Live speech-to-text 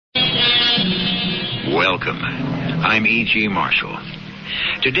welcome. I'm E.G. Marshall.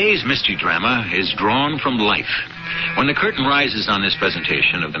 Today's mystery drama is drawn from life. When the curtain rises on this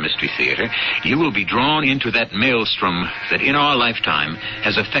presentation of the Mystery Theater, you will be drawn into that maelstrom that in our lifetime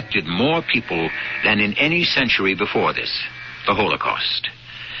has affected more people than in any century before this, the Holocaust.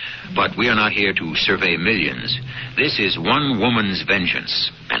 But we are not here to survey millions. This is one woman's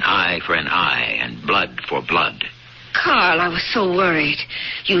vengeance, an eye for an eye and blood for blood. Carl, I was so worried.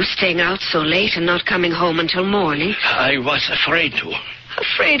 You staying out so late and not coming home until morning. I was afraid to.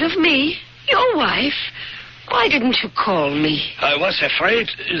 Afraid of me? Your wife? Why didn't you call me? I was afraid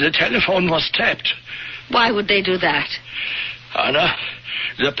the telephone was tapped. Why would they do that? Anna,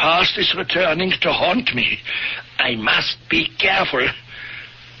 the past is returning to haunt me. I must be careful.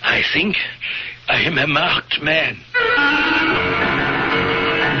 I think I am a marked man.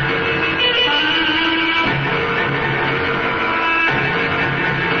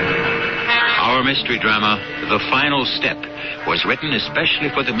 Our mystery drama, The Final Step, was written especially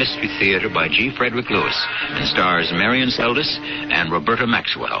for the Mystery Theater by G. Frederick Lewis and stars Marion Seldes and Roberta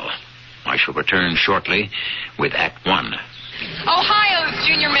Maxwell. I shall return shortly with Act One. Ohio's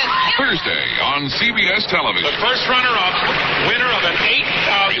Junior Miss. Thursday on CBS Television. The first runner-up, winner of an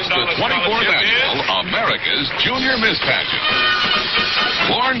 $8,000 It's the 24th annual America's Junior Miss Pageant.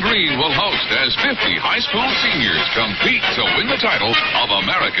 Lauren Green will host as 50 high school seniors compete to win the title of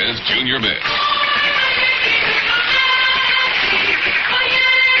America's Junior Miss.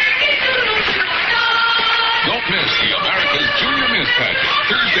 Don't miss the America's Junior Miss Pageant,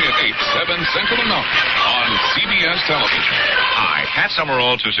 Thursday at 8, 7 Central and Mountain on CBS Television. Hi, Pat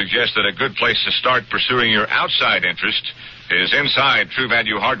Summerall to suggest that a good place to start pursuing your outside interest is inside True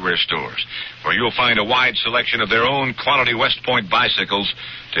Value hardware stores, where you'll find a wide selection of their own quality West Point bicycles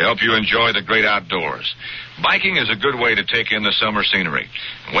to help you enjoy the great outdoors. Biking is a good way to take in the summer scenery.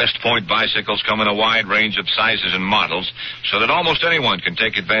 West Point bicycles come in a wide range of sizes and models so that almost anyone can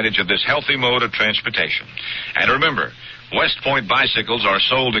take advantage of this healthy mode of transportation. And remember, West Point bicycles are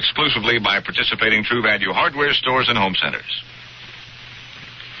sold exclusively by participating True Value hardware stores and home centers.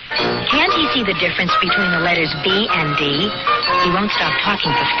 Can't he see the difference between the letters B and D? He won't stop talking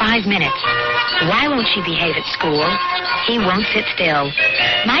for 5 minutes. Why won't she behave at school? He won't sit still.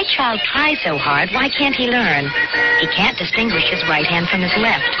 My child tries so hard, why can't he learn? He can't distinguish his right hand from his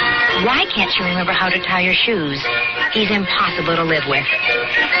left. Why can't she remember how to tie her shoes? He's impossible to live with.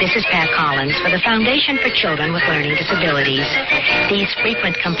 This is Pat Collins for the Foundation for Children with Learning Disabilities. These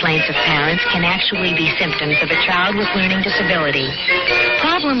frequent complaints of parents can actually be symptoms of a child with learning disability.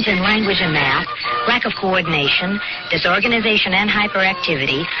 Problems in language and math, lack of coordination, disorganization, and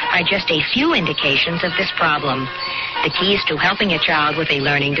hyperactivity are just a few indications of this problem. The keys to helping a child with a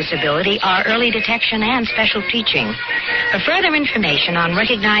learning disability are early detection and special teaching. For further information on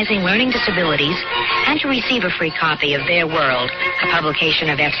recognizing learning disabilities and to receive a free copy of Their World, a publication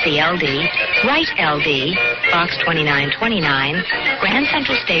of FCLD, write LD, Box 2929, Grand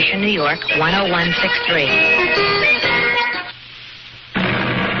Central Station, New York, 10163.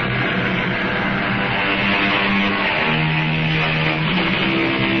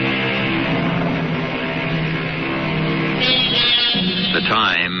 The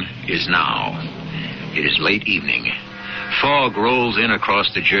time is now. It is late evening. Fog rolls in across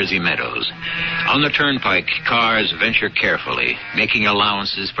the Jersey meadows. On the turnpike, cars venture carefully, making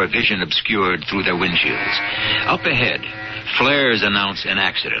allowances for vision obscured through their windshields. Up ahead, flares announce an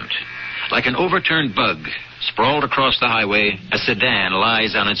accident. Like an overturned bug, sprawled across the highway, a sedan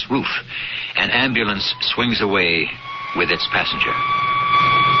lies on its roof. An ambulance swings away with its passenger.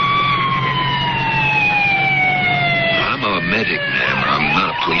 I'm a medic, ma'am. I'm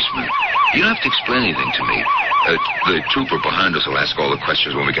not a policeman. You don't have to explain anything to me. The trooper behind us will ask all the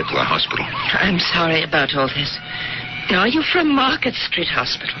questions when we get to the hospital. I'm sorry about all this. Are you from Market Street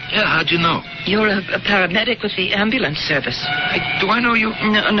Hospital? Yeah, how'd you know? You're a paramedic with the ambulance service. Do I know you?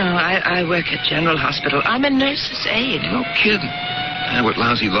 No, I work at General Hospital. I'm a nurse's aide. No kidding. What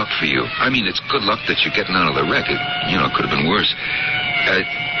lousy luck for you. I mean, it's good luck that you're getting out of the wreck. It could have been worse.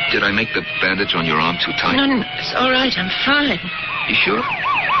 Did I make the bandage on your arm too tight? No, it's all right. I'm fine. You sure?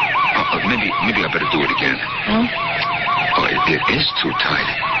 Maybe I better do it again. Oh? Oh, it is too tight.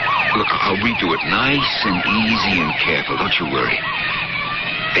 Look, I'll redo it nice and easy and careful. Don't you worry.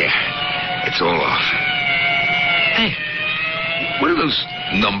 There. It's all off. Hey, what are those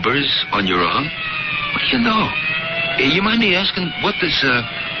numbers on your arm? What do you know? You mind me asking, what does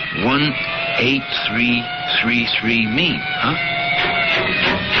 18333 mean, huh?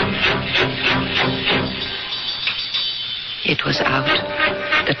 It was out.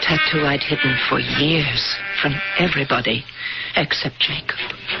 The tattoo I'd hidden for years from everybody except Jacob.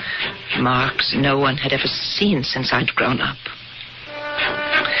 Marks no one had ever seen since I'd grown up.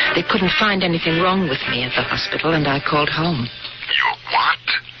 They couldn't find anything wrong with me at the hospital, and I called home. You what?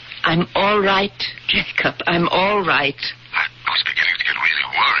 I'm all right, Jacob. I'm all right. I was beginning to get really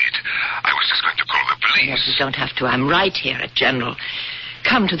worried. I was just going to call the police. Yes, you don't have to. I'm right here at General.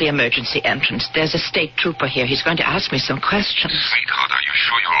 Come to the emergency entrance. There's a state trooper here. He's going to ask me some questions. Sweetheart, are you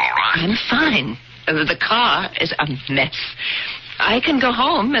sure you're all right? I'm fine. The car is a mess. I can go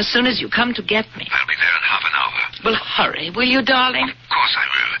home as soon as you come to get me. I'll be there in half an hour. Well, hurry, will you, darling? Of course I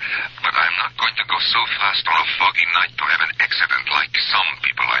will. But I'm not going to go so fast on a foggy night to have an accident like some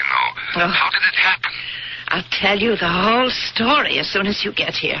people I know. Oh. How did it happen? I'll tell you the whole story as soon as you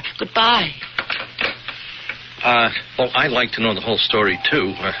get here. Goodbye. Well, I'd like to know the whole story,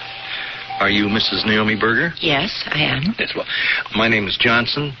 too. Are you Mrs. Naomi Berger? Yes, I am. Yes, well, my name is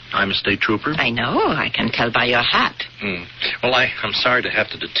Johnson. I'm a state trooper. I know. I can tell by your hat. Well, I'm sorry to have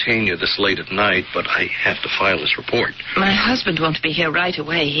to detain you this late at night, but I have to file this report. My husband won't be here right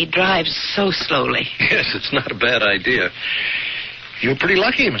away. He drives so slowly. Yes, it's not a bad idea. You were pretty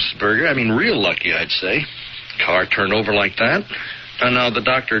lucky, Mrs. Berger. I mean, real lucky, I'd say. Car turned over like that. And now the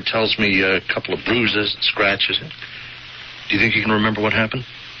doctor tells me a couple of bruises and scratches. Do you think you can remember what happened?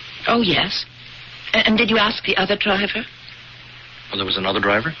 Oh, yes. And did you ask the other driver? Well, there was another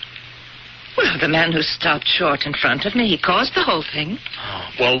driver? Well, the man who stopped short in front of me. He caused the whole thing. Oh,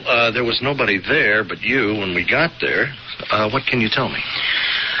 well, there was nobody there but you when we got there. What can you tell me?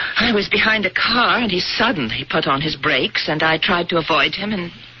 I was behind a car, and he suddenly put on his brakes, and I tried to avoid him,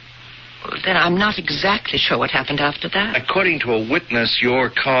 and then I'm not exactly sure what happened after that. According to a witness, your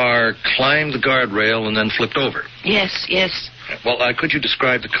car climbed the guardrail and then flipped over. Yes, yes. Well, could you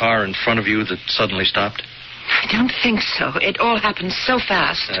describe the car in front of you that suddenly stopped? I don't think so. It all happened so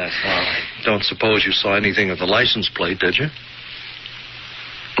fast. Well, I don't suppose you saw anything of the license plate, did you?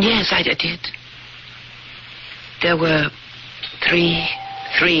 Yes, I did. There were 3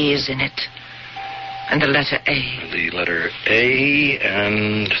 3s in it. And the letter A. The letter A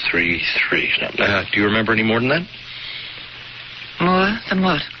and 3 3s. Now, do you remember any more than that? More than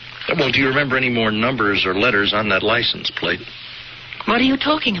what? Well, do you remember any more numbers or letters on that license plate? What are you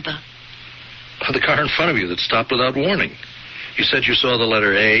talking about? The car in front of you that stopped without warning. You said you saw the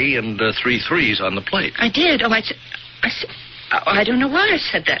letter A and 3 3s on the plate. I did. I don't know why I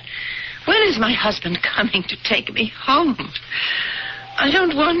said that. When is my husband coming to take me home? I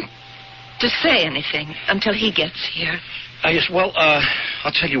don't want to say anything until he gets here. Yes, well,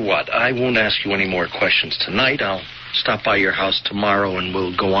 I'll tell you what. I won't ask you any more questions tonight. I'll stop by your house tomorrow and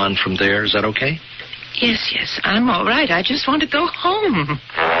we'll go on from there. Is that okay? Yes, I'm all right. I just want to go home.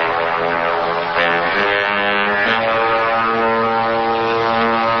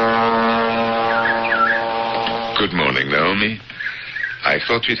 Good morning, Naomi. I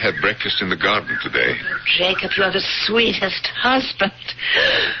thought we'd have breakfast in the garden today. Jacob, you're the sweetest husband.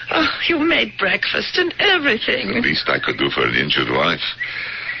 Oh, you made breakfast and everything. The least I could do for an injured wife.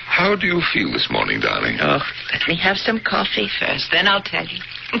 How do you feel this morning, darling? Oh, let me have some coffee first, then I'll tell you.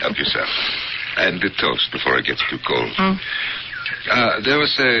 Help yourself. And the toast before it gets too cold. There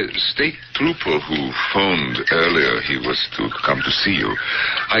was a state trooper who phoned earlier. He was to come to see you.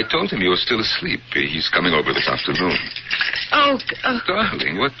 I told him you were still asleep. He's coming over this afternoon. Oh.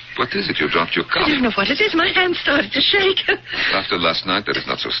 Darling, what is it? You dropped your cup. I don't know what it is. My hand started to shake. After last night, that is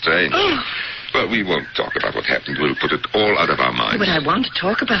not so strange. Oh. Well, we won't talk about what happened. We'll put it all out of our minds. But I want to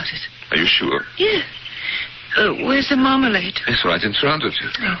talk about it. Are you sure? Yes. Where's the marmalade? It's right in front of you.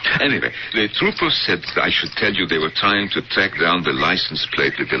 Oh. Anyway, the troopers said I should tell you they were trying to track down the license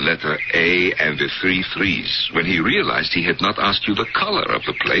plate with the letter A and the 3 3s. When he realized he had not asked you the color of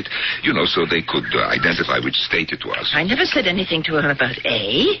the plate, so they could identify which state it was. I never said anything to him about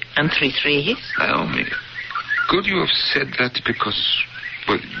A and 3 3s. Naomi, could you have said that because,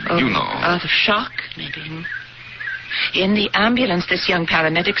 Out of shock, maybe. In the ambulance, this young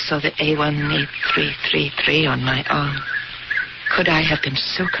paramedic saw the A18333 on my arm. Could I have been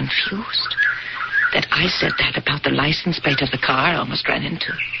so confused that I said that about the license plate of the car I almost ran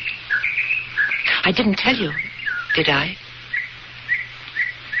into? I didn't tell you, did I?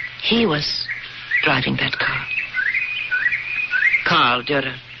 He was driving that car. Carl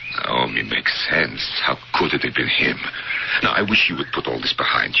Dürer. Naomi, makes sense. How could it have been him? Now, I wish you would put all this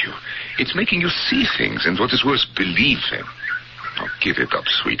behind you. It's making you see things, and what is worse, believe them. Now, give it up,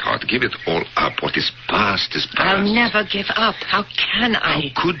 sweetheart. Give it all up. What is past is past. I'll never give up. How can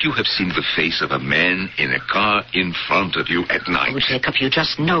I? How could you have seen the face of a man in a car in front of you at night? Oh, Jacob, you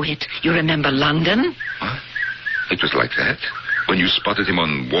just know it. You remember London? What? It was like that? When you spotted him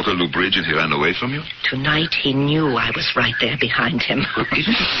on Waterloo Bridge and he ran away from you? Tonight he knew I was right there behind him. If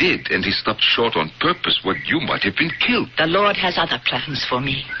he did, and he stopped short on purpose, you might have been killed. The Lord has other plans for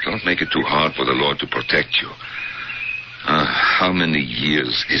me. Don't make it too hard for the Lord to protect you. How many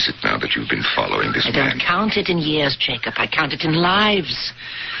years is it now that you've been following this man? I don't count it in years, Jacob. I count it in lives.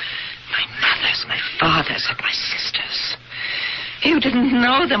 My mothers, my fathers, and my sisters. You didn't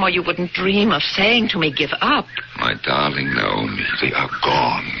know them, or you wouldn't dream of saying to me, give up. My darling Naomi, they are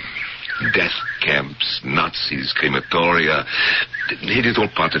gone. Death camps, Nazis, crematoria. It is all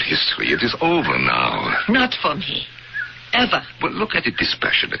part of history. It is over now. Not for me. Ever. Well, look at it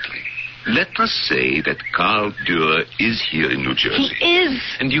dispassionately. Let us say that Karl Dürer is here in New Jersey. He is.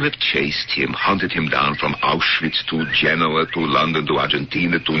 And you have chased him, hunted him down from Auschwitz to Genoa to London to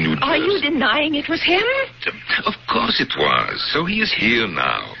Argentina to New Jersey. Are you denying it was him? Of course it was. So he is here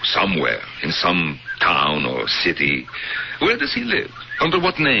now, somewhere, in some town or city. Where does he live? Under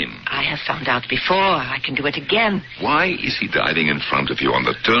what name? I have found out before. I can do it again. Why is he driving in front of you on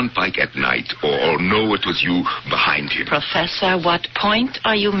the turnpike at night, or know it was you behind him? Professor, what point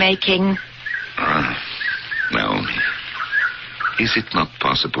are you making? Naomi, is it not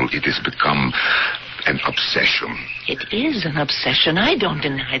possible it has become an obsession? It is an obsession. I don't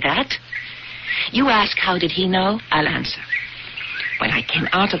deny that. You ask, how did he know? I'll answer. When I came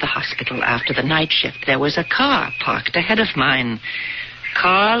out of the hospital after the night shift, there was a car parked ahead of mine.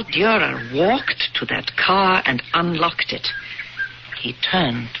 Karl Dürer walked to that car and unlocked it. He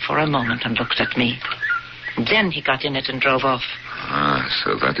turned for a moment and looked at me. Then he got in it and drove off.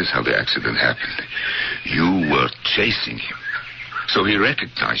 So that is how the accident happened. You were chasing him. So he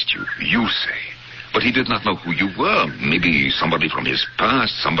recognized you, you say. But he did not know who you were. Maybe somebody from his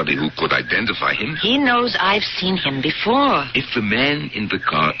past, somebody who could identify him. He knows I've seen him before. If the man in the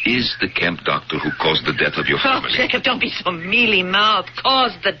car is the camp doctor who caused the death of your family... Oh, Jacob, don't be so mealy-mouthed.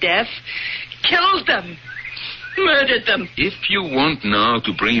 Caused the death. Killed them. Murdered them. If you want now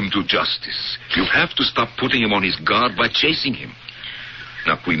to bring him to justice, you have to stop putting him on his guard by chasing him.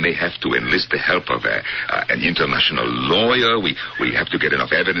 Now, we may have to enlist the help of an international lawyer. We have to get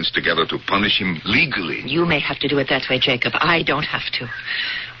enough evidence together to punish him legally. You may have to do it that way, Jacob. I don't have to.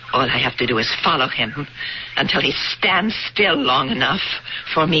 All I have to do is follow him until he stands still long enough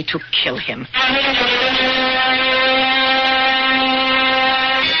for me to kill him.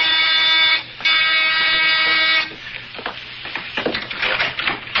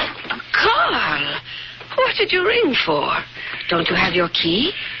 Carl, what did you ring for? Don't you have your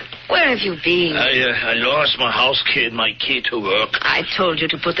key? Where have you been? I lost my house key and my key to work. I told you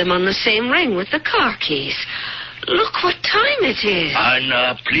to put them on the same ring with the car keys. Look what time it is.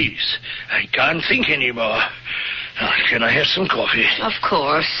 Anna, please. I can't think anymore. Can I have some coffee? Of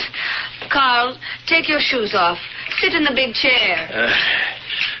course. Carl, take your shoes off. Sit in the big chair.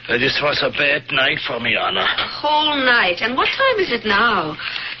 This was a bad night for me, Anna. A whole night. And what time is it now?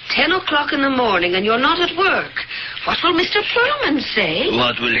 10 o'clock in the morning, and you're not at work. What will Mr. Perlman say?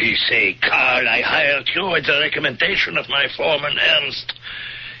 What will he say? Carl, I hired you at the recommendation of my foreman, Ernst.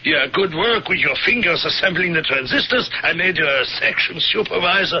 Your good work with your fingers assembling the transistors. I made you a section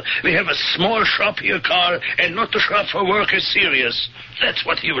supervisor. We have a small shop here, Carl, and not the shop for work is serious. That's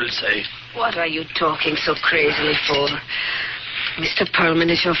what he will say. What are you talking so crazily for? Mr.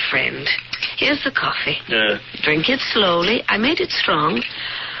 Perlman is your friend. Here's the coffee. Drink it slowly. I made it strong.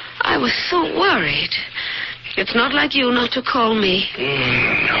 I was so worried. It's not like you not to call me.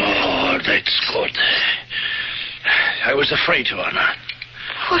 Oh, that's good. I was afraid to, Anna.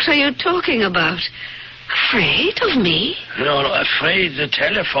 What are you talking about? Afraid of me? No, afraid the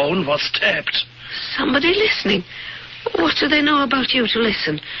telephone was tapped. Somebody listening. What do they know about you to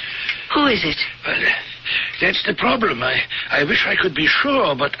listen? Who is it? Well, that's the problem. I wish I could be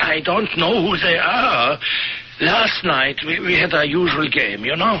sure, but I don't know who they are. Last night, we had our usual game,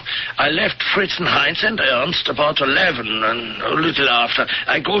 you know. I left Fritz and Heinz and Ernst about 11, and a little after.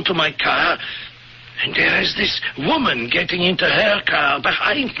 I go to my car, and there is this woman getting into her car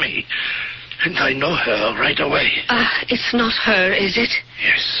behind me. And I know her right away. It's not her, is it?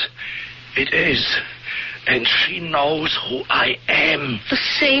 Yes, it is. And she knows who I am. The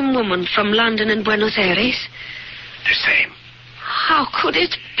same woman from London and Buenos Aires? The same. How could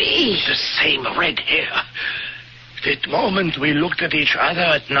it be? The same red hair. That moment we looked at each other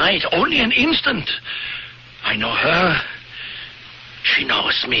at night, only an instant. I know her. She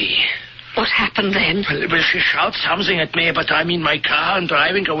knows me. What happened then? Well, she shouts something at me, but I'm in my car and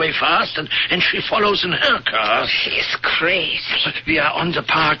driving away fast, and she follows in her car. She's crazy. We are on the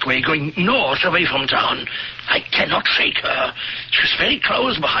parkway going north away from town. I cannot shake her. She's very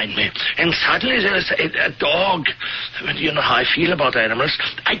close behind me. And suddenly there's a dog. You know how I feel about animals.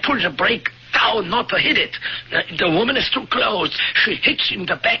 I pull the brake down not to hit it. The woman is too close. She hits in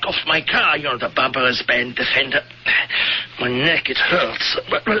the back of my car. You know, the bumper is bent, the fender. My neck, it hurts.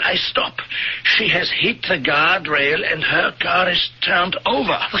 Well, I stop. She has hit the guardrail and her car is turned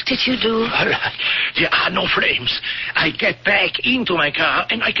over. What did you do? Well, there are no flames. I get back into my car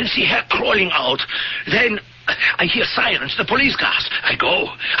and I can see her crawling out. Then I hear sirens, the police cars. I go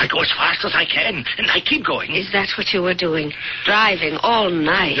as fast as I can, and I keep going. Is that what you were doing? Driving all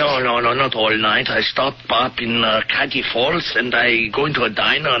night? No, not all night. I stop up in Caddy Falls, and I go into a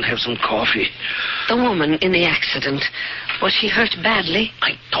diner and have some coffee. The woman in the accident, was she hurt badly?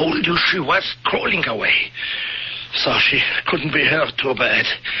 I told you she was crawling away. So she couldn't be hurt too bad.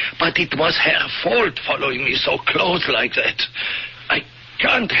 But it was her fault following me so close like that. I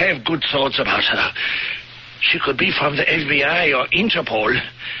can't have good thoughts about her. She could be from the FBI or Interpol.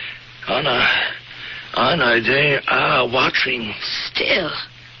 Anna, they are watching. Still,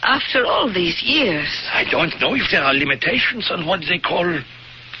 after all these years. I don't know if there are limitations on what they call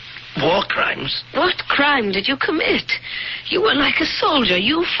war crimes. What crime did you commit? You were like a soldier.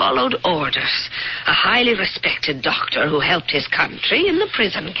 You followed orders. A highly respected doctor who helped his country in the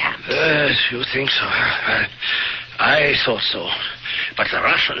prison camp. You think so? I thought so. But the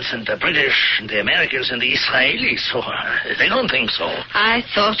Russians and the British and the Americans and the Israelis, they don't think so. I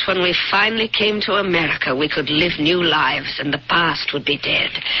thought when we finally came to America, we could live new lives and the past would be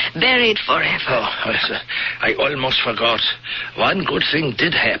dead, buried forever. I almost forgot. One good thing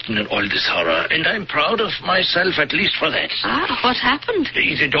did happen in all this horror, and I'm proud of myself at least for that. What happened?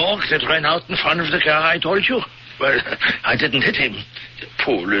 The dog that ran out in front of the car, I told you. Well, I didn't hit him.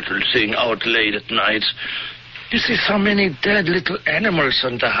 Poor little thing out late at night. You see so many dead little animals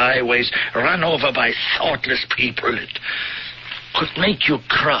on the highways run over by thoughtless people. It could make you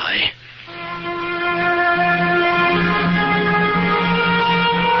cry.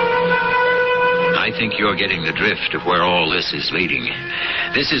 I think you're getting the drift of where all this is leading.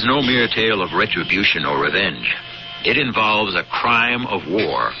 This is no mere tale of retribution or revenge. It involves a crime of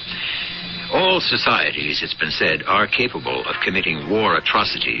war. All societies, it's been said, are capable of committing war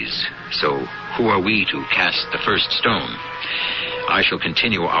atrocities. So who are we to cast the first stone? I shall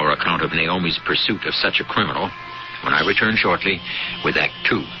continue our account of Naomi's pursuit of such a criminal when I return shortly with Act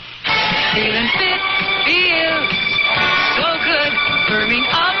 2. Feeling fit, feel so good, firming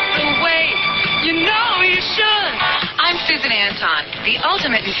up the way you know you should. I'm Susan Anton. The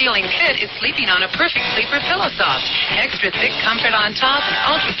ultimate in feeling fit is sleeping on a Perfect Sleeper Pillow Soft. Extra thick comfort on top and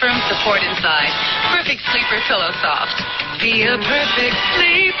ultra firm support inside. Perfect Sleeper Pillow Soft. Be a perfect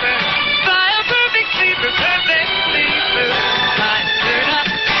sleeper. Buy a Perfect Sleeper. Perfect Sleeper. Skirt up.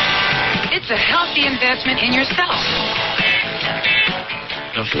 It's a healthy investment in yourself.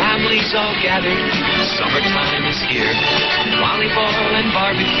 The family's all gathered, summertime is here. Volleyball and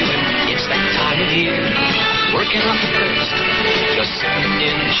barbecuing, it's that time of year. Working up first, just sitting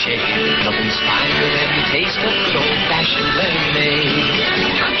in the shade. Nothing's finer than the taste of good old-fashioned lemonade.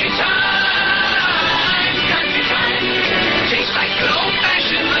 Country time, tastes like good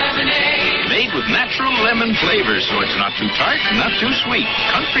old-fashioned lemonade. Made with natural lemon flavor, so it's not too tart, not too sweet.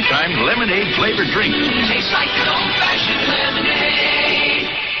 Country Time lemonade flavored drink. Tastes like good old-fashioned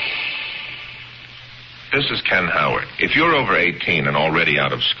lemonade. This is Ken Howard. If you're over 18 and already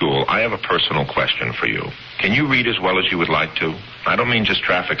out of school, I have a personal question for you. Can you read as well as you would like to? I don't mean just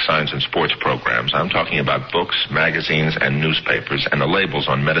traffic signs and sports programs. I'm talking about books, magazines, and newspapers, and the labels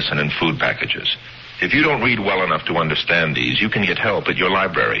on medicine and food packages. If you don't read well enough to understand these, you can get help at your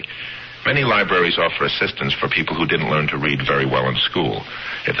library. Many libraries offer assistance for people who didn't learn to read very well in school.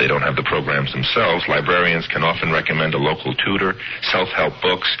 If they don't have the programs themselves, librarians can often recommend a local tutor, self-help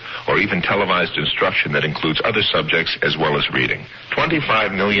books, or even televised instruction that includes other subjects as well as reading.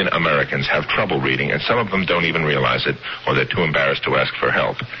 25 million Americans have trouble reading, and some of them don't even realize it, or they're too embarrassed to ask for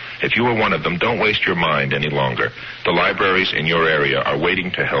help. If you are one of them, don't waste your mind any longer. The libraries in your area are waiting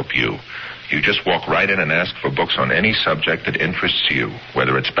to help you. You just walk right in and ask for books on any subject that interests you,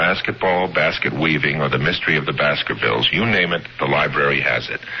 whether it's basketball, basket weaving, or the mystery of the Baskervilles. You name it, the library has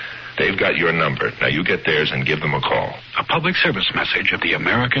it. They've got your number. Now you get theirs and give them a call. A public service message of the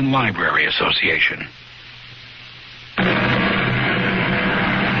American Library Association.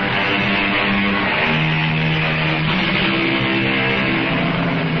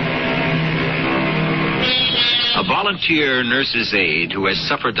 A volunteer nurse's aide who has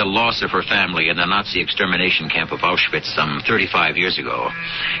suffered the loss of her family in the Nazi extermination camp of Auschwitz some 35 years ago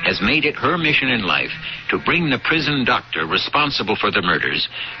has made it her mission in life to bring the prison doctor responsible for the murders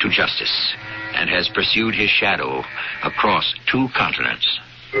to justice, and has pursued his shadow across 2 continents.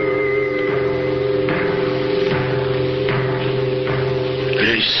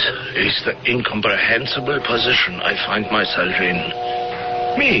 This is the incomprehensible position I find myself in.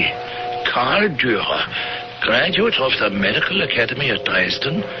 Me, Karl Dürer, graduate of the Medical Academy at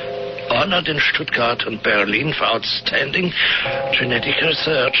Dresden, honored in Stuttgart and Berlin for outstanding genetic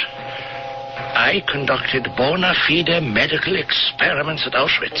research. I conducted bona fide medical experiments at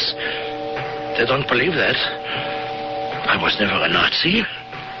Auschwitz. They don't believe that. I was never a Nazi.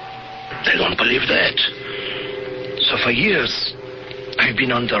 They don't believe that. So for years, I've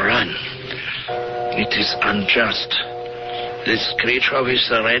been on the run. It is unjust. This creature with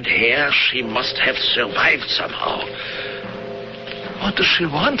the red hair, she must have survived somehow. What does she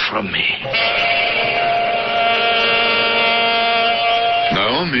want from me?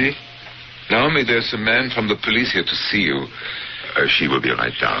 Naomi, there's a man from the police here to see you. She will be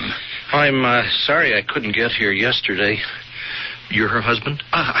right down. I'm sorry I couldn't get here yesterday. You're her husband?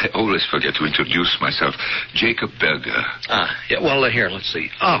 I always forget to introduce myself. Jacob Berger. Yeah, well, here, let's see.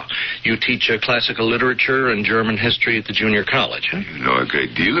 You teach classical literature and German history at the junior college, huh? You know a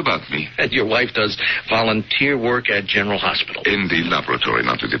great deal about me. And your wife does volunteer work at General Hospital. In the laboratory,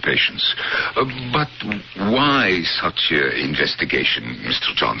 not with the patients. But why such investigation,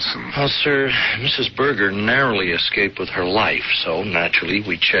 Mr. Johnson? Well, sir, Mrs. Berger narrowly escaped with her life, so naturally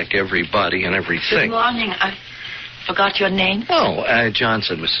we check every body and everything. Good morning. I forgot your name.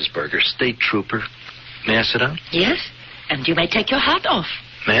 Johnson, Mrs. Berger, state trooper. May I sit down? Yes, and you may take your hat off.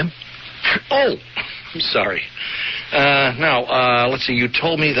 Ma'am? Oh, I'm sorry. Now, let's see. You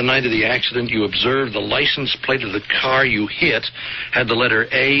told me the night of the accident you observed the license plate of the car you hit had the letter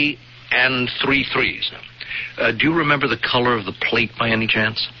A and 3 3s. Do you remember the color of the plate by any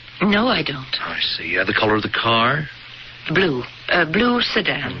chance? No, I don't. I see. The color of the car? Blue. Blue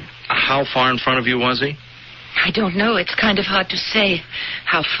sedan. How far in front of you was he? I don't know. It's kind of hard to say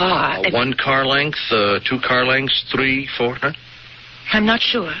how far. 1 car length, 2 car lengths, 3, 4? Huh? I'm not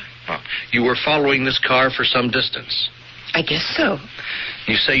sure. You were following this car for some distance? I guess so.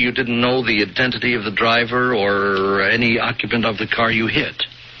 You say you didn't know the identity of the driver or any occupant of the car you hit?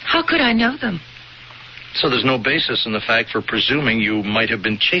 How could I know them? So there's no basis in the fact for presuming you might have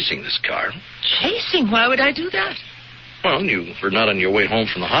been chasing this car? Chasing? Why would I do that? Well, you were not on your way home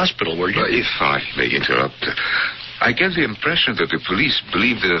from the hospital, were you? If I may interrupt, I get the impression that the police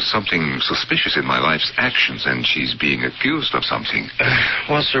believe there's something suspicious in my wife's actions and she's being accused of something.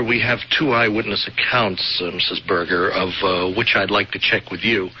 Well, sir, we have 2 eyewitness accounts, Mrs. Berger, of which I'd like to check with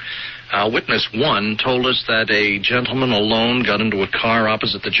you. Witness 1 told us that a gentleman alone got into a car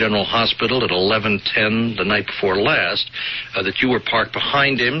opposite the General Hospital at 11:10 the night before last, that you were parked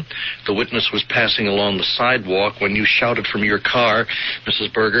behind him. The witness was passing along the sidewalk when you shouted from your car,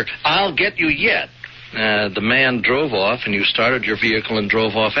 Mrs. Berger, "I'll get you yet." The man drove off, and you started your vehicle and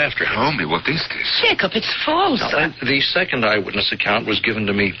drove off after him. Tell me, what is this? Jacob, it's false. No, the second eyewitness account was given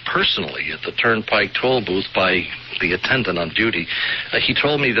to me personally at the Turnpike toll booth by the attendant on duty. He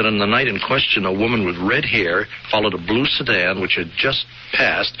told me that on the night in question, a woman with red hair followed a blue sedan which had just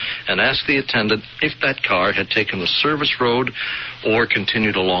passed and asked the attendant if that car had taken the service road or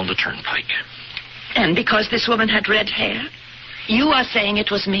continued along the Turnpike. And because this woman had red hair, you are saying it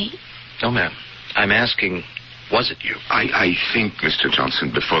was me? No, ma'am. I'm asking, was it you? I think, Mr.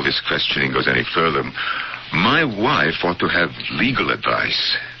 Johnson, before this questioning goes any further, my wife ought to have legal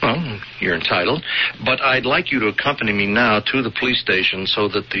advice. Well, you're entitled. But I'd like you to accompany me now to the police station so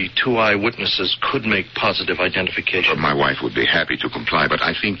that the 2 eyewitnesses could make positive identification. My wife would be happy to comply, but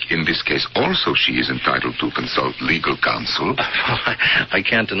I think in this case also she is entitled to consult legal counsel. I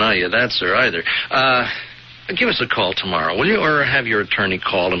can't deny you that, sir, either. Give us a call tomorrow, will you? Or have your attorney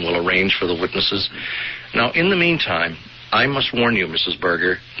call and we'll arrange for the witnesses. Now, in the meantime, I must warn you, Mrs.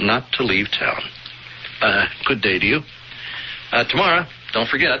 Berger, not to leave town. Good day to you. Tomorrow, don't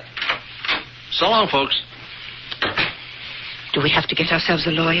forget. So long, folks. Do we have to get ourselves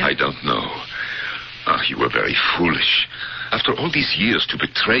a lawyer? I don't know. You were very foolish. After all these years to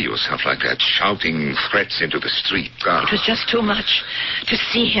betray yourself like that, shouting threats into the street. It was just too much to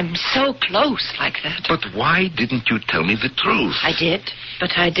see him so close like that. But why didn't you tell me the truth? I did,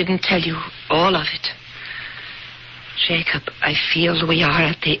 but I didn't tell you all of it. Jacob, I feel we are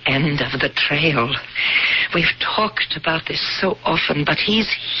at the end of the trail. We've talked about this so often, but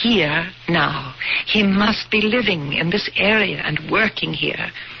he's here now. He must be living in this area and working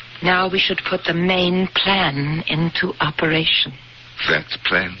here. Now we should put the main plan into operation. That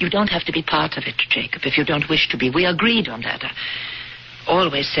plan? You don't have to be part of it, Jacob, if you don't wish to be. We agreed on that. I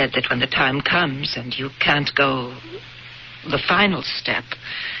always said that when the time comes and you can't go the final step,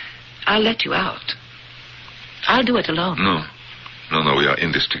 I'll let you out. I'll do it alone. No, we are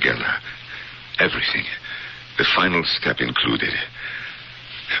in this together. Everything. The final step included.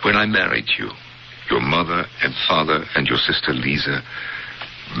 When I married you, your mother and father and your sister Lisa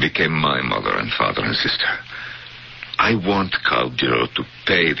became my mother and father and sister. I want Carl Dürer to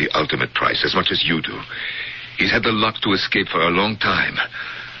pay the ultimate price as much as you do. He's had the luck to escape for a long time.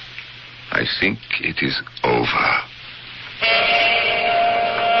 I think it is over.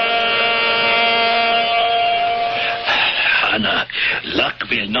 Anna, luck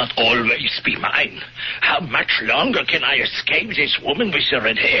will not always be mine. How much longer can I escape this woman with the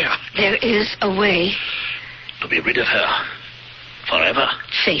red hair? There is a way. To be rid of her. Forever.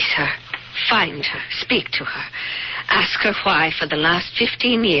 Face her. Find her. Speak to her. Ask her why for the last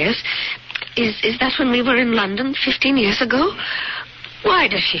 15 years... Is that when we were in London 15 years ago? Why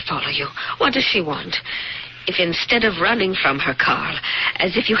does she follow you? What does she want? If instead of running from her, Carl,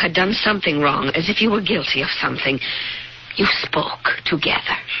 as if you had done something wrong, as if you were guilty of something, you spoke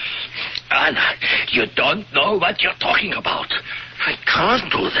together. Anna, you don't know what you're talking about. I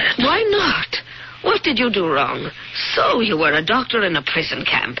can't do that. Why not? What did you do wrong? So you were a doctor in a prison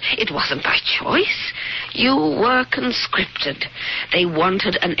camp. It wasn't by choice. You were conscripted. They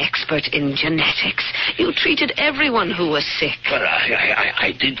wanted an expert in genetics. You treated everyone who was sick. But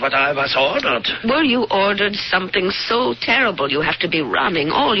I did what I was ordered. Were you ordered something so terrible you have to be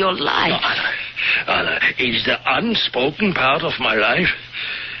running all your life? No, Anna, it's the unspoken part of my life.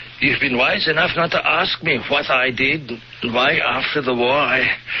 You've been wise enough not to ask me what I did and why after the war I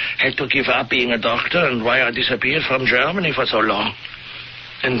had to give up being a doctor and why I disappeared from Germany for so long.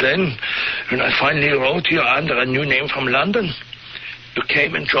 And then, when I finally wrote you under a new name from London, you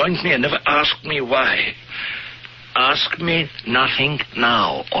came and joined me and never asked me why. Ask me nothing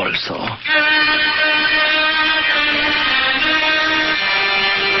now also.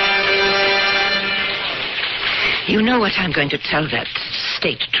 You know what I'm going to tell that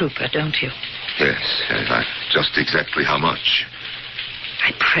state trooper, don't you? Yes, just exactly how much?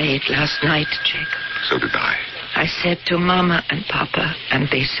 I prayed last night, Jacob. So did I. I said to Mama and Papa and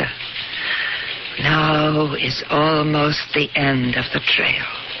Lisa, now is almost the end of the trail.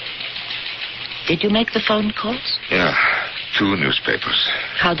 Did you make the phone calls? Yeah, 2 newspapers.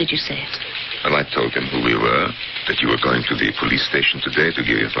 How did you say it? Well, I told them who we were, that you were going to the police station today to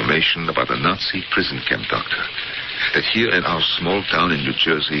give information about a Nazi prison camp doctor. That here in our small town in New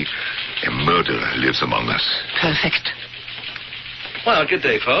Jersey, a murderer lives among us. Perfect. Well, good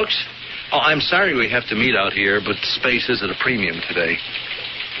day, folks. Oh, I'm sorry we have to meet out here, but space is at a premium today.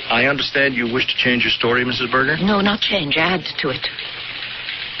 I understand you wish to change your story, Mrs. Berger? No, not change. Add to it.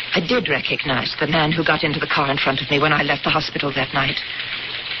 I did recognize the man who got into the car in front of me when I left the hospital that night.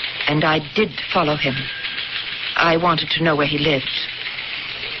 And I did follow him. I wanted to know where he lived.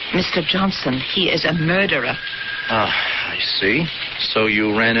 Mr. Johnson, he is a murderer. Ah, I see. So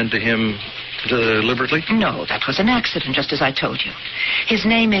you ran into him deliberately? No, that was an accident, just as I told you. His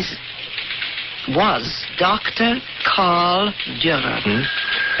name was Dr. Carl Dürer. Hmm?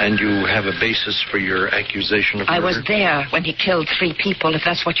 And you have a basis for your accusation of murder? I was there when he killed 3 people, if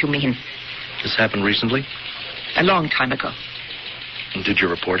that's what you mean. This happened recently? A long time ago. And did you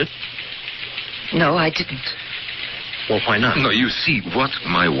report it? No, I didn't. Well, why not? No, you see, what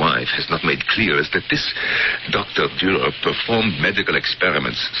my wife has not made clear is that this Dr. Dürer performed medical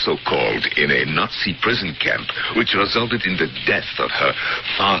experiments, so-called, in a Nazi prison camp, which resulted in the death of her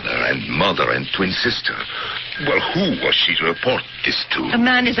father and mother and twin sister. Well, who was she to report this to? The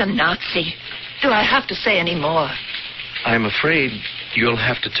man is a Nazi. Do I have to say any more? I'm afraid you'll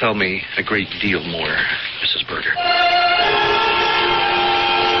have to tell me a great deal more, Mrs. Berger.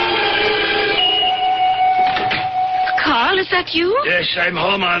 Carl, is that you? Yes, I'm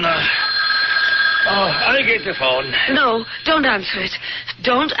home, Anna. Oh, I'll get the phone. No, don't answer it.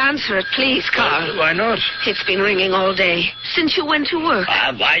 Don't answer it, please, Carl. Why not? It's been ringing all day, since you went to work.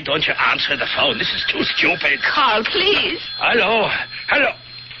 Why don't you answer the phone? This is too stupid. Carl, please. Hello?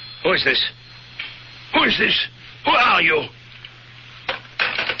 Who is this? Who is this? Who are you?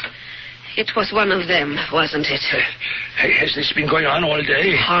 It was one of them, wasn't it? Has this been going on all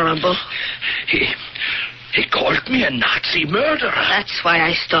day? Horrible. He called me a Nazi murderer. That's why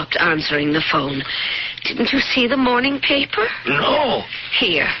I stopped answering the phone. Didn't you see the morning paper? No.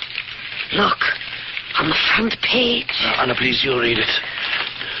 Here. Look. On the front page. Anna, please, you read it.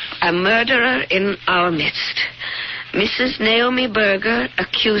 A murderer in our midst. Mrs. Naomi Berger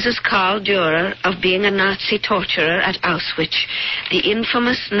accuses Karl Dürer of being a Nazi torturer at Auschwitz, the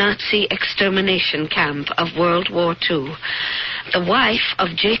infamous Nazi extermination camp of World War II. The wife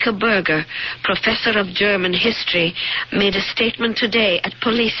of Jacob Berger, professor of German history, made a statement today at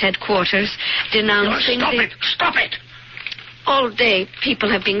police headquarters denouncing... Stop it! All day, people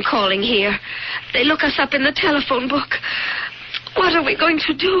have been calling here. They look us up in the telephone book. What are we going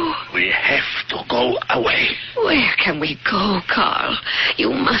to do? We have to go away. Where can we go, Karl?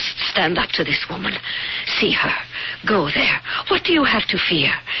 You must stand up to this woman. See her. Go there. What do you have to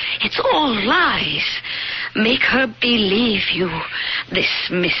fear? It's all lies. Make her believe you. This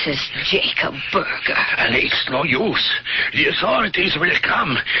Mrs. Jacob Berger. And it's no use. The authorities will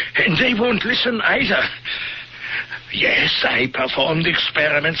come, and they won't listen either. Yes, I performed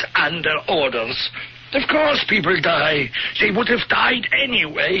experiments under orders. Of course people die. They would have died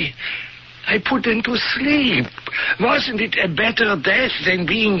anyway. I put them to sleep. Wasn't it a better death than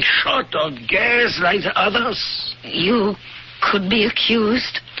being shot or gassed like others? You could be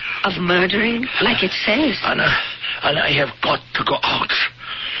accused of murdering, like it says. Anna, I have got to go out.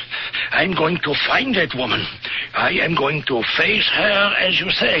 I'm going to find that woman. I am going to face her, as you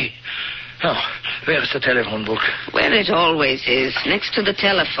say. Oh, where's the telephone book? Where it always is, next to the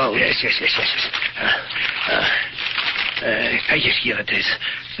telephone. Yes. Yes, here it is.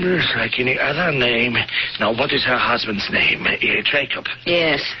 Just like any other name. Now, what is her husband's name? Jacob?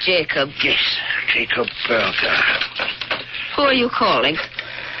 Yes, Jacob. Yes, Jacob Berger. Who are you calling?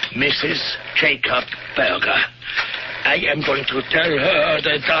 Mrs. Jacob Berger. I am going to tell her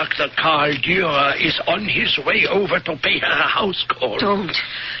that Dr. Karl Dürer is on his way over to pay her a house call.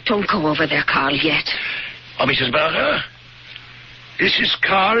 Don't go over there, Karl, yet. Oh, Mrs. Berger? This is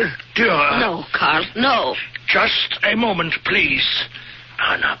Karl Dürer. No, Karl, no. Just a moment, please.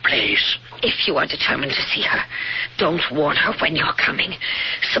 Anna, please. If you are determined to see her, don't warn her when you're coming.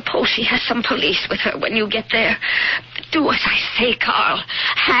 Suppose she has some police with her when you get there. Do as I say, Karl.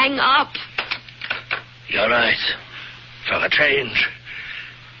 Hang up. You're right. For a change.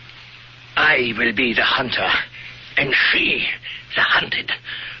 I will be the hunter, and she the hunted.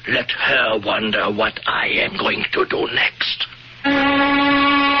 Let her wonder what I am going to do next.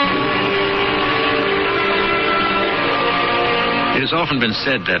 It has often been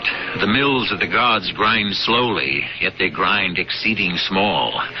said that the mills of the gods grind slowly, yet they grind exceeding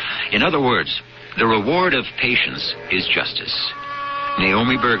small. In other words, the reward of patience is justice.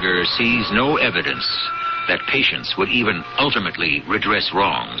 Naomi Berger sees no evidence that patience would even ultimately redress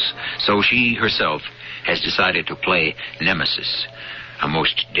wrongs, so she herself has decided to play Nemesis, a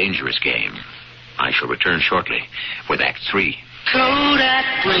most dangerous game. I shall return shortly with Act 3.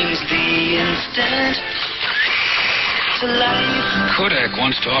 Kodak brings the instant to life. Kodak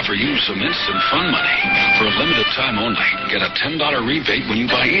wants to offer you some instant fun money. For a limited time only, get a $10 rebate when you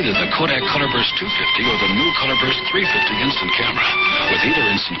buy either the Kodak Colorburst 250 or the new Colorburst 350 instant camera. With either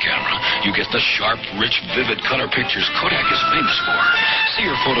instant camera, you get the sharp, rich, vivid color pictures Kodak is famous for. See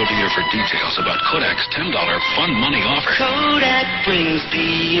your photo dealer for details about Kodak's $10 fun money offer. Kodak brings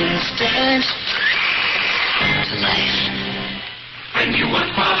the instant to life. When you want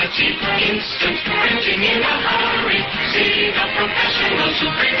quality, instant printing in a hurry, see the professionals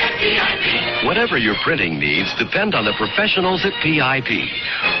who print at PIP. Whatever your printing needs, depend on the professionals at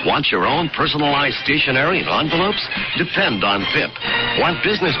PIP. Want your own personalized stationery and envelopes? Depend on PIP. Want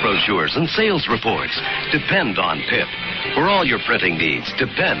business brochures and sales reports? Depend on PIP. For all your printing needs,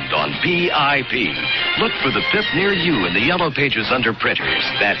 depend on PIP. Look for the PIP near you in the yellow pages under printers.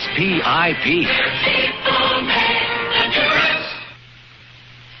 That's PIP.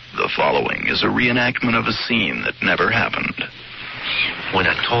 The following is a reenactment of a scene that never happened. When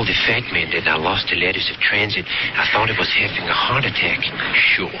I told the fat man that I lost the letters of transit, I thought it was having a heart attack.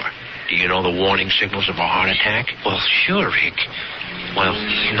 Sure. Do you know the warning signals of a heart attack? Well, sure, Rick. Well,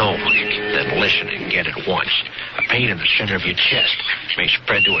 no, Rick. Then listen and get it once. A pain in the center of your chest may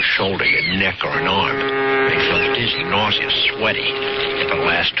spread to a shoulder, your neck, or an arm. May feel dizzy, nauseous, sweaty. If it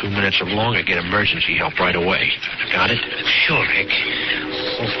lasts 2 minutes or longer, get emergency help right away. Got it? Sure, Rick.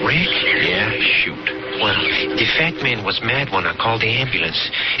 Oh, Rick? Yeah, shoot. Well, the fat man was mad when I called the ambulance.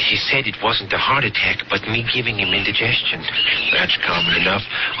 He said it wasn't a heart attack, but me giving him indigestion. That's common enough.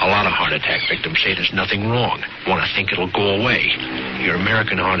 A lot of heart attack victims say there's nothing wrong. Want to think it'll go away. Your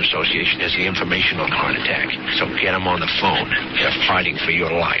American Heart Association has the information on heart attack, so get them on the phone. They're fighting for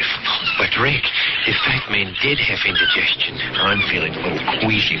your life. But, Rick, the fat man did have indigestion. I'm feeling a little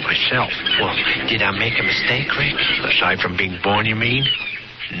queasy myself. Well, did I make a mistake, Rick? Aside from being born, you mean?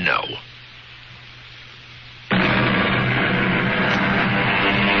 No.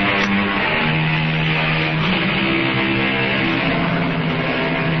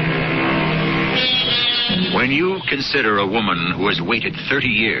 When you consider a woman who has waited 30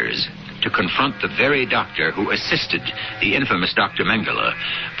 years to confront the very doctor who assisted the infamous Dr. Mengele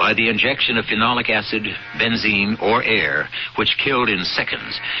by the injection of phenolic acid, benzene, or air, which killed in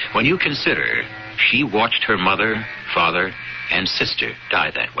seconds, when you consider she watched her mother, father, and sister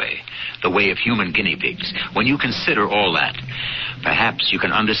die that way, the way of human guinea pigs, when you consider all that, perhaps you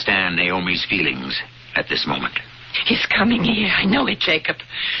can understand Naomi's feelings at this moment. He's coming here. I know it, Jacob.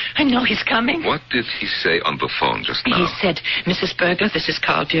 I know he's coming. What did he say on the phone just now? He said, Mrs. Berger, this is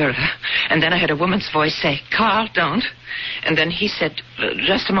Carl Dürer. And then I heard a woman's voice say, Carl, don't. And then he said,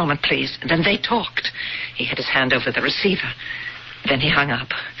 just a moment, please. And then they talked. He had his hand over the receiver. Then he hung up.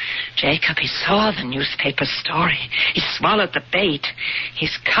 Jacob, he saw the newspaper story. He swallowed the bait.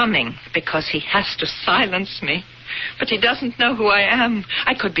 He's coming because he has to silence me. But he doesn't know who I am.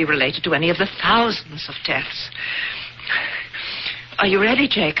 I could be related to any of the thousands of deaths. Are you ready,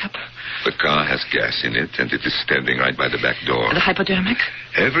 Jacob? The car has gas in it, and it is standing right by the back door. The hypodermic?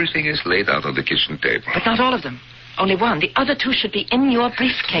 Everything is laid out on the kitchen table. But not all of them. Only one. The other two should be in your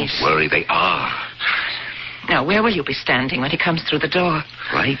briefcase. Don't worry, they are. Now, where will you be standing when he comes through the door?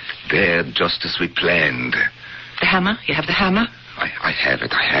 Right there, just as we planned. The hammer? You have the hammer? I have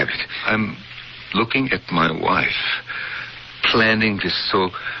it. I'm looking at my wife, planning this so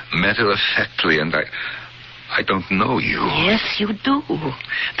matter-of-factly, and I don't know you. Yes, you do.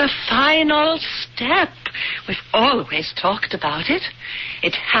 The final step. We've always talked about it.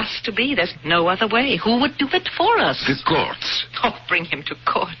 It has to be. There's no other way. Who would do it for us? The courts. Oh, bring him to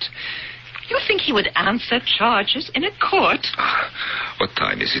court. You think he would answer charges in a court? What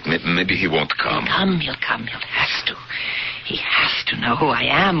time is it? Maybe he won't come. He'll come. He'll have to. He has to know who I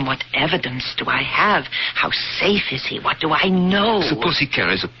am. What evidence do I have? How safe is he? What do I know? Suppose he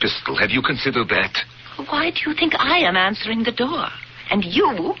carries a pistol. Have you considered that? Why do you think I am answering the door? And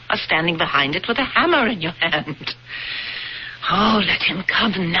you are standing behind it with a hammer in your hand. Oh, let him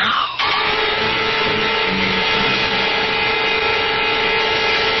come now.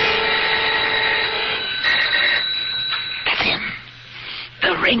 That's him.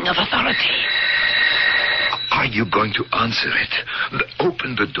 The ring of authority. Are you going to answer it?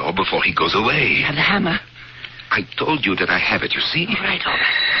 Open the door before he goes away. You have the hammer. I told you that I have it, you see? All right.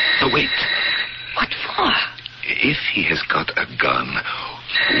 But wait. What for? If he has got a gun,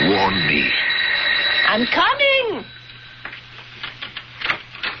 warn me. I'm coming.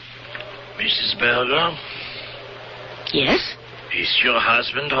 Mrs. Berger? Yes? Is your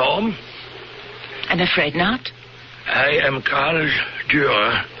husband home? I'm afraid not. I am Carl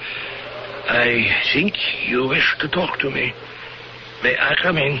Dürer. I think you wish to talk to me. May I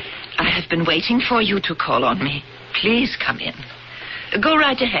come in? I have been waiting for you to call on me. Please come in. Go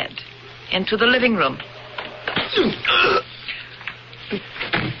right ahead. Into the living room.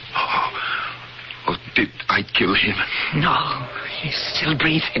 Oh, did I kill him? No, he's still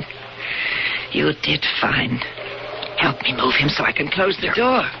breathing. You did fine. Help me move him so I can close the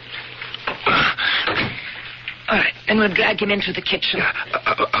door. All right, then we'll drag him into the kitchen.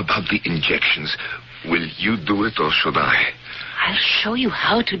 About the injections, will you do it or should I? I'll show you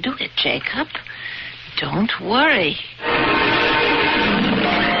how to do it, Jacob. Don't worry.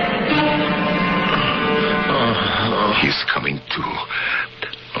 He's coming to.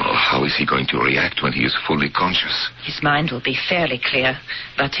 Oh, how is he going to react when he is fully conscious? His mind will be fairly clear,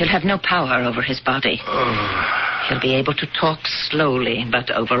 but he'll have no power over his body. He'll be able to talk slowly, but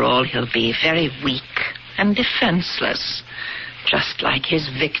overall he'll be very weak and defenseless, just like his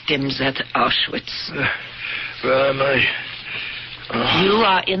victims at Auschwitz. Where am I? You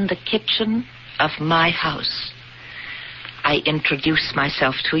are in the kitchen of my house. I introduce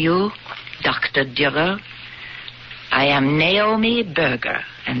myself to you, Dr. Dürer. I am Naomi Berger,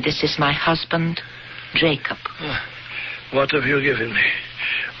 and this is my husband, Jacob. What have you given me?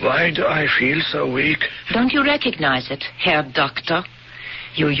 Why do I feel so weak? Don't you recognize it, Herr Doctor?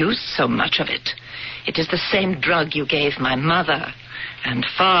 You used so much of it. It is the same drug you gave my mother and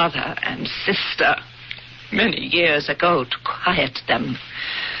father and sister many years ago to quiet them,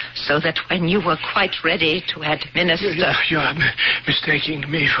 so that when you were quite ready to administer... You are mistaking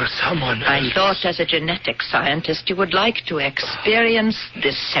me for someone else. I thought as a genetic scientist you would like to experience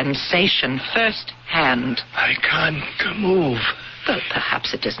this sensation firsthand. I can't move. Well,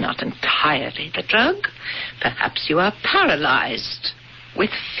 perhaps it is not entirely the drug. Perhaps you are paralyzed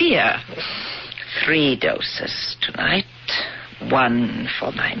with fear. 3 doses tonight. 1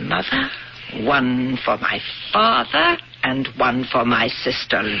 for my mother, 1 for my father, and 1 for my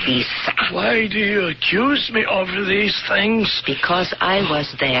sister, Lisa. Why do you accuse me of these things? Because I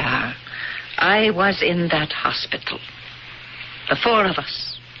was there. I was in that hospital. The 4 of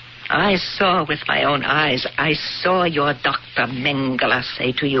us. I saw with my own eyes. I saw your Dr. Mengele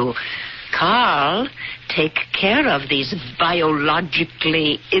say to you, Carl, take care of these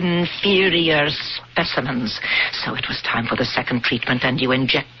biologically inferior specimens. So it was time for the second treatment, and you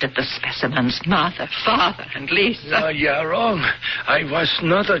injected the specimens. Mother, father, and Lisa. No, you're wrong. I was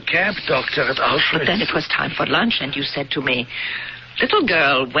not a camp doctor at Auschwitz. But then it was time for lunch, and you said to me, little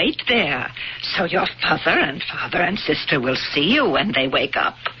girl, wait there, so your father and sister will see you when they wake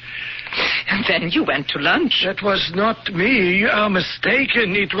up. And then you went to lunch. That was not me. You are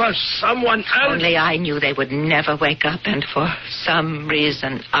mistaken. It was someone else. Only I knew they would never wake up, and for some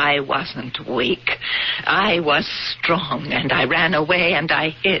reason I wasn't weak. I was strong, and I ran away, and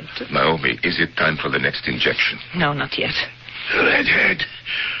I hid. Naomi, is it time for the next injection? No, not yet. Redhead.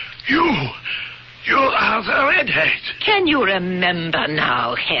 You are the redhead. Can you remember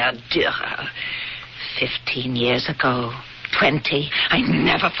now, Herr Dürer? 15 years ago, 20. I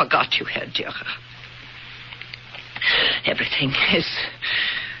never forgot you, Herr Dürer. Everything is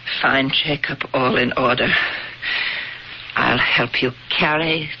fine, Jacob, all in order. I'll help you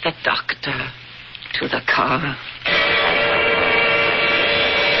carry the doctor to the car.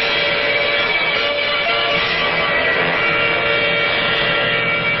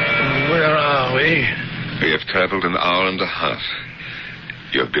 Where are we? We have traveled an hour and a half.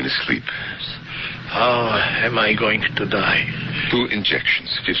 You have been asleep. How am I going to die? 2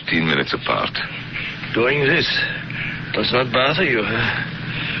 injections, 15 minutes apart. Doing this does not bother you,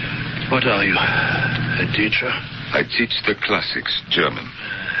 huh? What are you, a teacher? I teach the classics, German.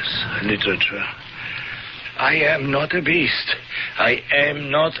 Yes, literature. I am not a beast. I am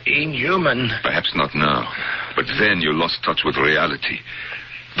not inhuman. Perhaps not now, but then you lost touch with reality.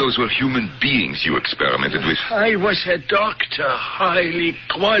 Those were human beings you experimented with. I was a doctor, highly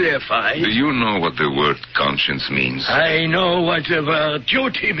qualified. Do you know what the word conscience means? I know what the word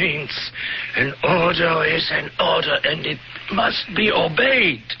duty means. An order is an order, and it must be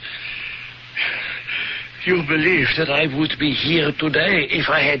obeyed. You believe that I would be here today if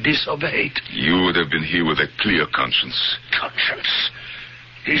I had disobeyed? You would have been here with a clear conscience. Conscience?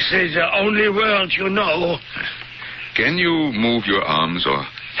 This is the only word you know. Can you move your arms or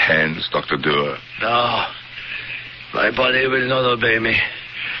hands, Dr. Dürer? No. My body will not obey me.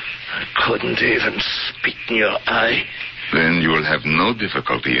 I couldn't even spit in your eye. Then you will have no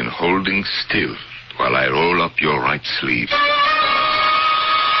difficulty in holding still while I roll up your right sleeve.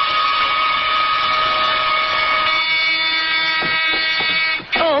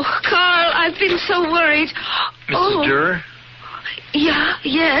 Oh, Carl, I've been so worried. Mrs. Dürer? Yeah,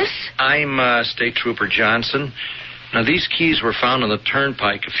 yes? I'm State Trooper Johnson. Now, these keys were found on the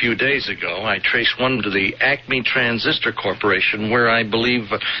turnpike a few days ago. I traced one to the Acme Transistor Corporation, where I believe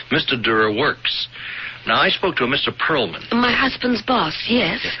Mr. Dürer works. Now, I spoke to a Mr. Perlman. My husband's boss,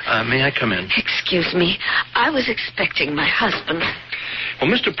 yes. May I come in? Excuse me. I was expecting my husband.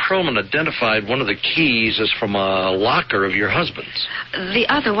 Well, Mr. Perlman identified one of the keys as from a locker of your husband's. The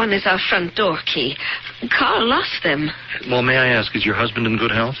other one is our front door key. Carl lost them. Well, may I ask, is your husband in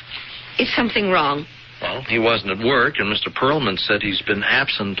good health? Is something wrong? Well, he wasn't at work, and Mr. Perlman said he's been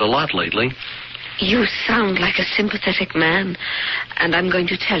absent a lot lately. You sound like a sympathetic man, and I'm going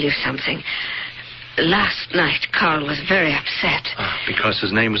to tell you something. Last night, Carl was very upset. Because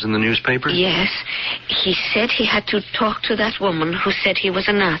his name was in the newspaper? Yes. He said he had to talk to that woman who said he was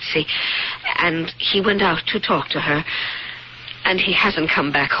a Nazi, and he went out to talk to her, and he hasn't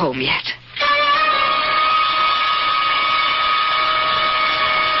come back home yet.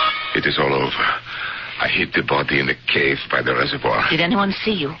 It is all over. I hid the body in a cave by the reservoir. Did anyone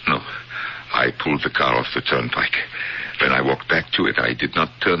see you? No. I pulled the car off the turnpike. When I walked back to it, I did not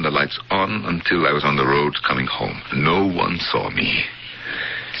turn the lights on until I was on the road coming home. No one saw me.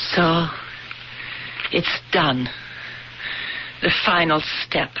 So, it's done. The final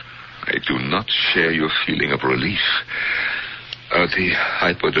step. I do not share your feeling of relief. The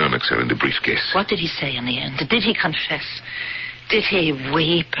hypodermics are in the briefcase. What did he say in the end? Did he confess? Did he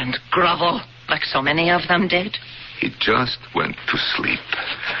weep and grovel like so many of them did? He just went to sleep.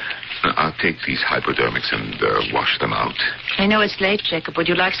 Now, I'll take these hypodermics and wash them out. I know it's late, Jacob. Would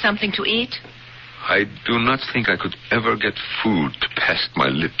you like something to eat? I do not think I could ever get food past my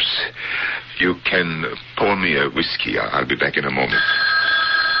lips. You can pour me a whiskey. I'll be back in a moment.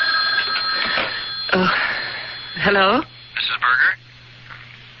 Oh, hello? Mrs. Berger?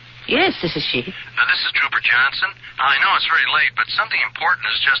 Yes, this is she. This is Trooper Johnson. I know it's very late, but something important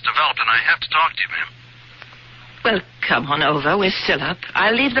has just developed, and I have to talk to you, ma'am. Well, come on over. We're still up.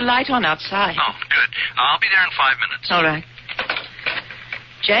 I'll leave the light on outside. Oh, good. I'll be there in 5 minutes. All right.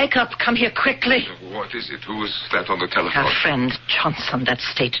 Jacob, come here quickly. What is it? Who is that on the telephone? Our friend Johnson, that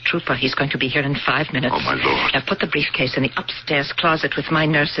state trooper. He's going to be here in 5 minutes. Oh, my Lord. Now, put the briefcase in the upstairs closet with my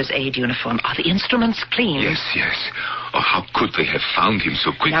nurse's aide uniform. Are the instruments clean? Yes. Oh, how could they have found him so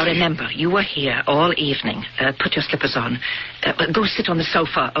quickly? Now, remember, you were here all evening. Put your slippers on. Go sit on the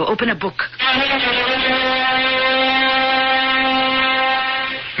sofa. Open a book.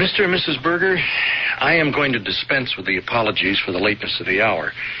 Mr. and Mrs. Berger, I am going to dispense with the apologies for the lateness of the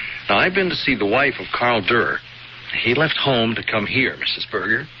hour. Now, I've been to see the wife of Carl Durer. He left home to come here, Mrs.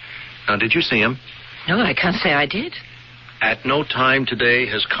 Berger. Now, did you see him? No, I can't say I did. At no time today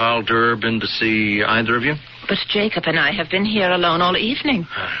has Carl Durer been to see either of you? But Jacob and I have been here alone all evening.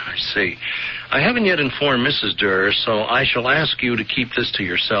 I see. I haven't yet informed Mrs. Durer, so I shall ask you to keep this to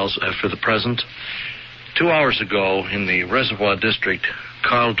yourselves for the present. 2 hours ago, in the Reservoir District,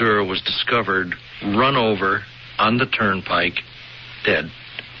 Carl Durer was discovered run over on the turnpike, dead.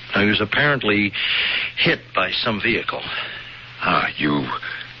 Now, he was apparently hit by some vehicle.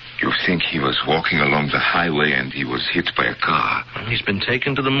 You think he was walking along the highway and he was hit by a car? Well, he's been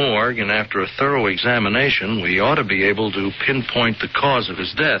taken to the morgue, and after a thorough examination, we ought to be able to pinpoint the cause of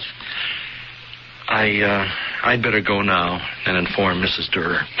his death. I'd better go now and inform Mrs.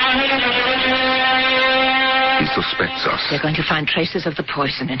 Durer. He suspects us. They're going to find traces of the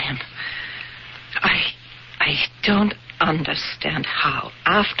poison in him. I don't understand how,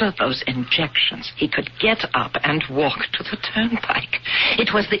 after those injections, he could get up and walk to the turnpike.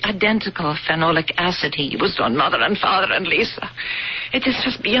 It was the identical phenolic acid he used on Mother and Father and Lisa. It is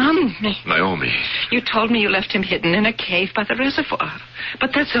just beyond me. Naomi. You told me you left him hidden in a cave by the reservoir.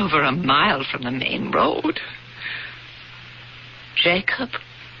 But that's over a mile from the main road. Jacob,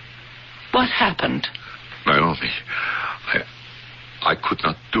 what happened? Naomi, I could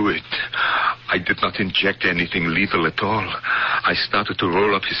not do it. I did not inject anything lethal at all. I started to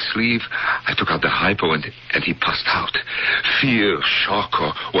roll up his sleeve. I took out the hypo and he passed out. Fear, shock,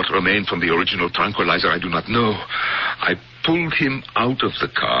 or what remained from the original tranquilizer, I do not know. I pulled him out of the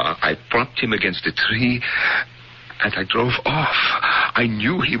car. I propped him against a tree, and I drove off. I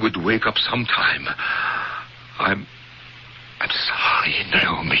knew he would wake up sometime. I'm sorry,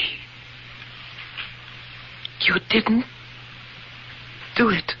 Naomi. You didn't do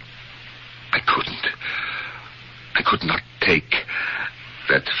it. I couldn't. I could not take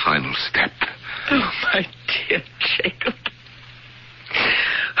that final step. Oh, my dear Jacob.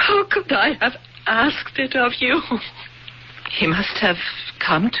 How could I have asked it of you? He must have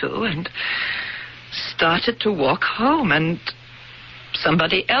come to and started to walk home, and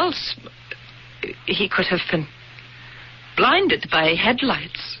somebody else. He could have been blinded by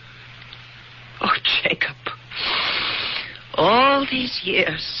headlights. Oh, Jacob. All these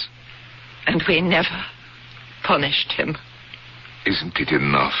years, and we never punished him. Isn't it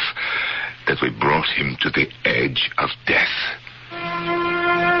enough that we brought him to the edge of death?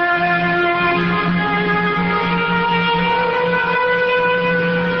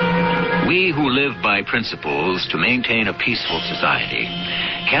 We who live by principles to maintain a peaceful society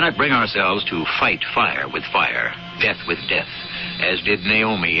cannot bring ourselves to fight fire with fire, death with death, as did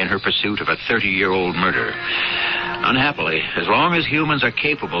Naomi in her pursuit of a 30-year-old murder. Unhappily, as long as humans are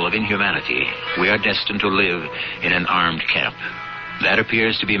capable of inhumanity, we are destined to live in an armed camp. That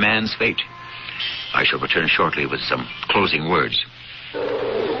appears to be man's fate. I shall return shortly with some closing words.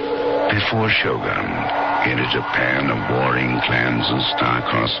 Before Shogun, in a Japan of warring clans and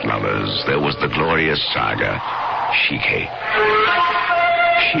star-crossed lovers, there was the glorious saga, Shike.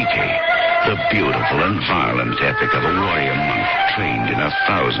 Shike, the beautiful and violent epic of a warrior monk trained in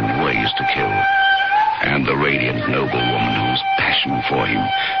 1,000 ways to kill. And the radiant noblewoman whose passion for him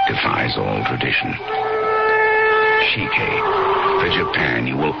defies all tradition. Shike, the Japan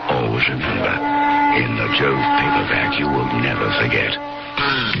you will always remember. In the Jove paperback you will never forget.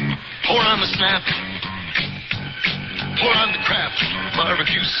 Pour on the snap. Pour on the crap.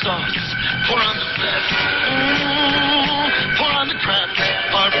 Barbecue sauce. Pour on the fat. Pour on the crap.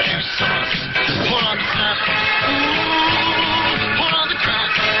 Barbecue sauce. Pour on the snap. Pour on the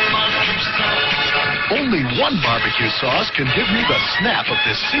crap. Barbecue sauce. Only one barbecue sauce can give you the snap of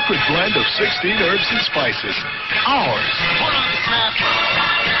this secret blend of 16 herbs and spices. Ours. Pour on the snap.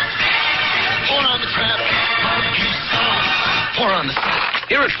 Pour on the crap. Barbecue sauce. Pour on the snap.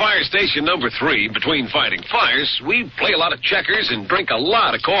 Here at Fire Station number 3, between fighting fires, we play a lot of checkers and drink a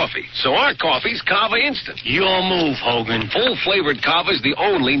lot of coffee. So our coffee's Kava Instant. Your move, Hogan. Full-flavored Kava is the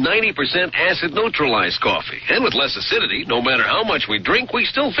only 90% acid-neutralized coffee. And with less acidity, no matter how much we drink, we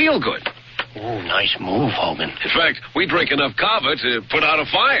still feel good. Oh, nice move, Hogan. In fact, we drink enough kava to put out a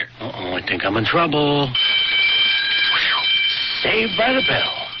fire. Uh-oh, I think I'm in trouble. Saved by the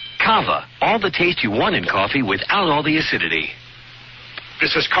Bell. Kava, all the taste you want in coffee without all the acidity.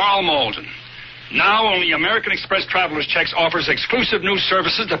 This is Carl Malden. Now only American Express Traveler's Checks offers exclusive new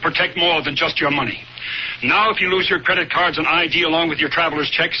services that protect more than just your money. Now if you lose your credit cards and ID along with your Traveler's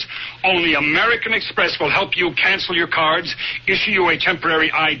Checks, only American Express will help you cancel your cards, issue you a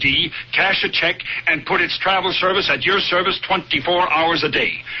temporary ID, cash a check, and put its travel service at your service 24 hours a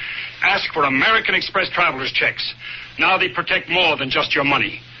day. Ask for American Express Traveler's Checks. Now they protect more than just your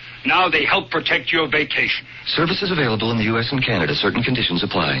money. Now they help protect your vacation. Services available in the U.S. and Canada. Certain conditions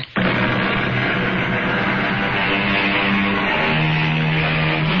apply.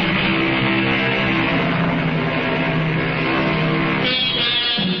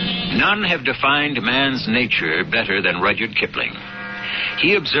 None have defined man's nature better than Rudyard Kipling.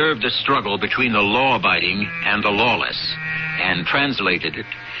 He observed the struggle between the law-abiding and the lawless and translated it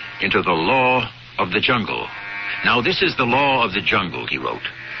into the law of the jungle. Now, this is the law of the jungle, he wrote,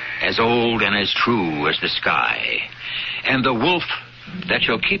 as old and as true as the sky. And the wolf that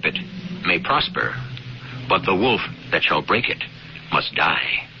shall keep it may prosper, but the wolf that shall break it must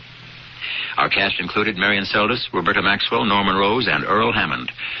die. Our cast included Marion Seldes, Roberta Maxwell, Norman Rose, and Earl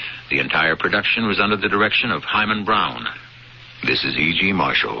Hammond. The entire production was under the direction of Hyman Brown. This is E.G.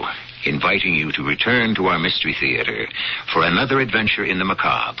 Marshall, inviting you to return to our Mystery Theater for another adventure in the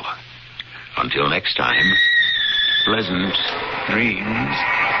macabre. Until next time, pleasant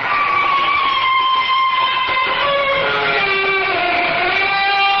dreams.